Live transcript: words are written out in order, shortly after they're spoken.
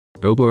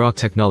Roborock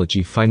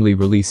Technology finally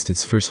released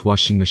its first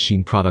washing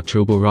machine product,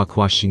 Roborock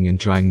Washing and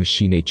Drying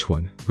Machine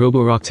H1.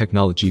 Roborock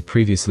Technology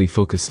previously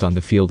focused on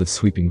the field of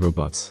sweeping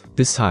robots.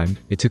 This time,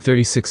 it took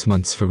 36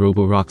 months for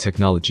Roborock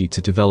Technology to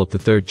develop the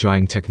third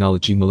drying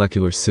technology,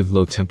 molecular sieve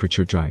low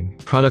temperature drying.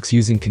 Products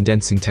using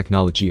condensing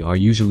technology are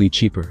usually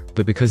cheaper,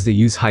 but because they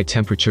use high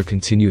temperature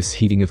continuous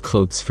heating of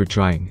clothes for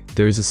drying,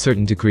 there is a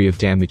certain degree of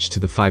damage to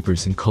the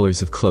fibers and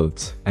colors of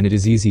clothes, and it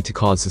is easy to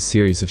cause a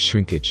series of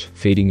shrinkage,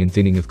 fading and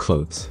thinning of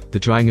clothes. The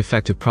drying effect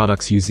of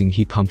products using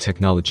heat pump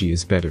technology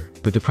is better,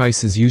 but the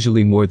price is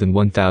usually more than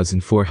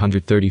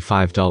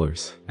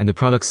 $1,435, and the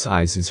product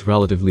size is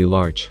relatively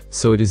large,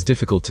 so it is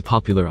difficult to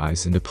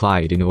popularize and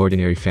apply it in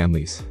ordinary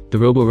families. The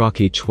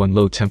Roborock H1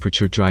 low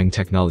temperature drying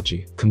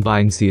technology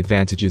combines the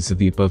advantages of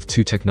the above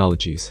two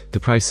technologies, the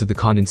price of the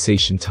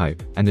condensation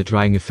type, and the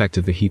drying effect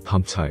of the heat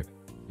pump type.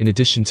 In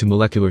addition to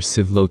molecular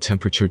sieve low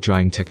temperature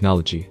drying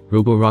technology,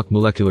 Roborock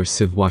molecular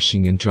sieve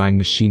washing and drying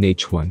machine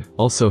H1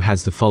 also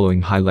has the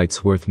following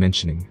highlights worth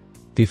mentioning.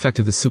 The effect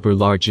of the super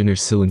large inner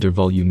cylinder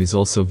volume is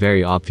also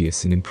very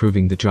obvious in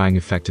improving the drying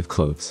effect of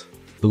clothes.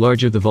 The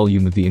larger the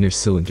volume of the inner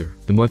cylinder,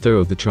 the more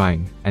thorough the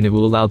drying, and it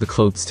will allow the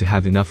clothes to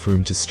have enough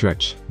room to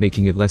stretch,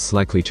 making it less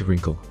likely to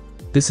wrinkle.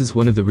 This is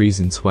one of the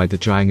reasons why the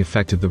drying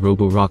effect of the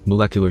Roborock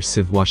molecular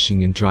sieve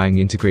washing and drying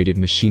integrated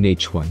machine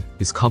H1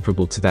 is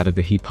comparable to that of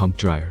the heat pump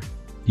dryer.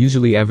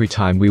 Usually every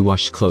time we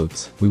wash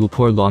clothes, we will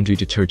pour laundry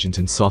detergent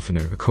and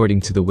softener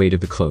according to the weight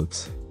of the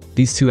clothes.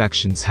 These two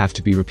actions have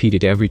to be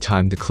repeated every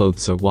time the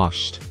clothes are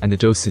washed, and the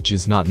dosage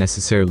is not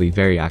necessarily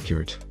very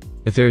accurate.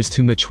 If there is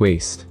too much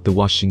waste, the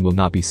washing will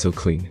not be so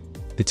clean.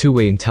 The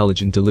two-way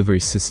intelligent delivery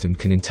system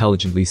can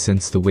intelligently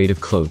sense the weight of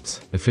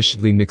clothes,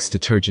 efficiently mix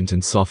detergent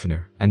and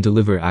softener, and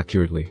deliver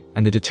accurately,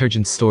 and the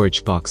detergent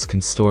storage box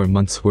can store a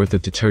month's worth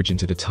of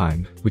detergent at a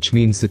time, which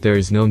means that there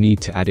is no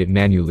need to add it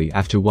manually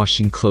after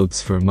washing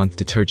clothes for a month.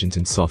 Detergent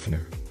and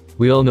softener.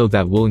 We all know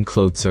that woolen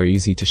clothes are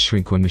easy to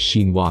shrink when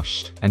machine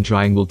washed, and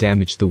drying will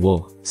damage the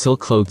wool. Silk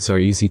clothes are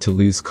easy to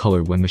lose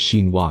color when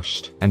machine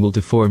washed, and will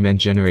deform and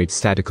generate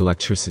static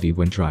electricity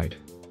when dried.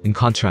 In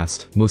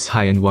contrast, most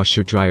high-end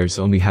washer-dryers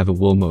only have a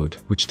wool mode,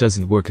 which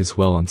doesn't work as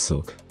well on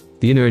silk.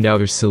 The inner and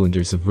outer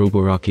cylinders of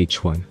Roborock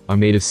H1 are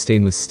made of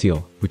stainless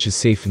steel, which is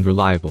safe and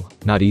reliable,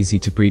 not easy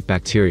to breed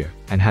bacteria,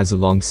 and has a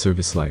long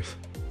service life.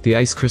 The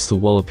ice crystal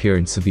wall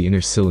appearance of the inner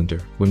cylinder,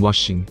 when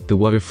washing, the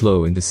water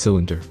flow in the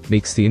cylinder,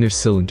 makes the inner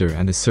cylinder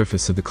and the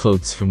surface of the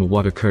clothes from a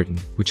water curtain,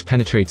 which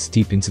penetrates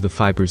deep into the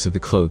fibers of the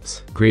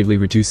clothes, greatly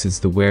reduces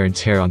the wear and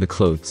tear on the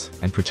clothes,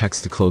 and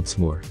protects the clothes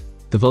more.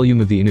 The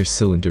volume of the inner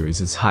cylinder is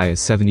as high as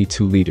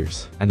 72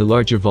 liters, and the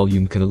larger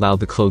volume can allow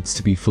the clothes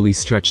to be fully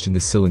stretched in the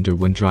cylinder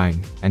when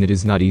drying, and it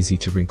is not easy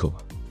to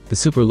wrinkle. The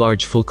super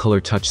large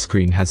full-color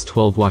touchscreen has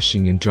 12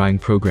 washing and drying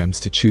programs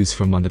to choose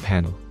from on the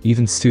panel.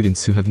 Even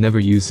students who have never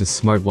used a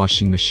smart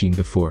washing machine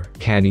before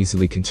can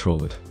easily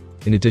control it.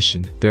 In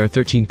addition, there are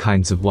 13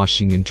 kinds of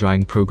washing and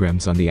drying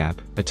programs on the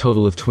app, a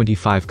total of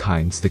 25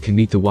 kinds that can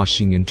meet the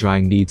washing and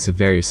drying needs of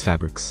various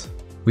fabrics.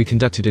 We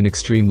conducted an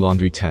extreme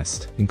laundry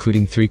test,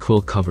 including 3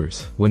 quilt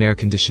covers, 1 air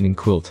conditioning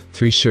quilt,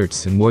 3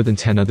 shirts and more than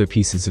 10 other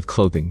pieces of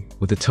clothing,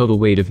 with a total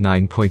weight of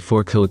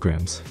 9.4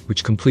 kilograms,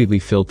 which completely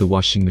filled the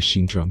washing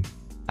machine drum.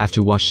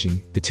 After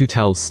washing, the 2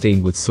 towels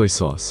stained with soy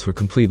sauce were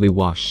completely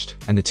washed,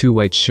 and the 2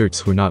 white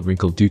shirts were not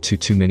wrinkled due to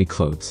too many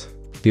clothes.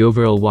 The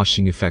overall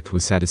washing effect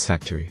was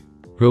satisfactory.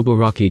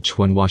 Roborock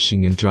H1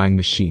 washing and drying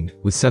machine,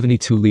 with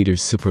 72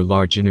 liters super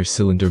large inner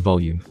cylinder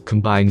volume,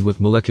 combined with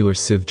molecular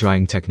sieve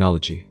drying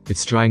technology,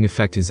 its drying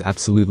effect is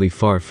absolutely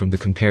far from the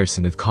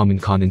comparison of common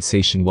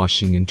condensation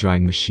washing and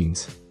drying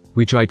machines.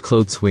 We dried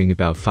clothes weighing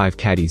about 5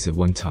 caddies at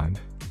one time.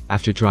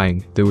 After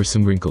drying, there were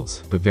some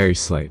wrinkles, but very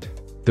slight.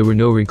 There were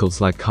no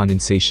wrinkles like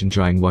condensation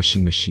drying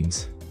washing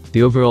machines.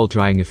 The overall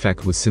drying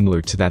effect was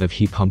similar to that of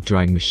heat pump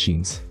drying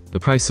machines. The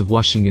price of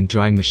washing and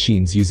drying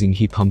machines using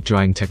heat pump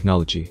drying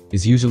technology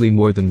is usually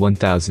more than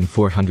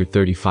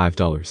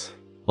 $1,435.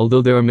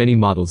 Although there are many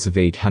models of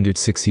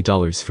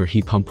 $860 for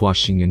heat pump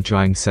washing and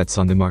drying sets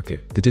on the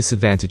market, the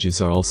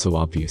disadvantages are also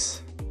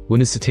obvious.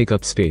 One is to take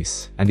up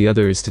space, and the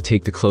other is to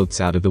take the clothes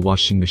out of the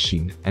washing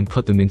machine and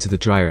put them into the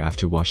dryer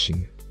after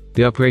washing.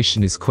 The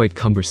operation is quite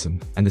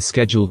cumbersome, and the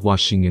scheduled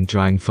washing and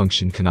drying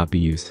function cannot be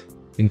used.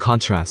 In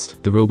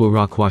contrast, the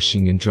Roborock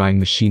washing and drying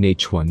machine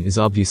H1 is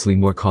obviously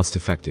more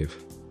cost-effective.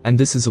 And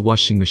this is a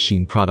washing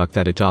machine product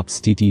that adopts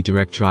DD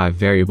direct drive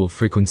variable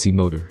frequency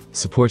motor,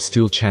 supports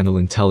dual-channel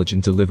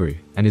intelligent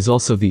delivery, and is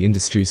also the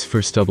industry's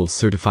first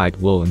double-certified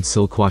wool and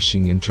silk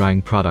washing and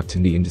drying product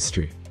in the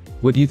industry.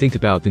 What do you think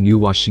about the new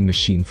washing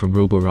machine from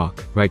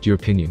Roborock? Write your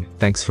opinion.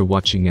 Thanks for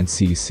watching and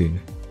see you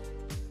soon.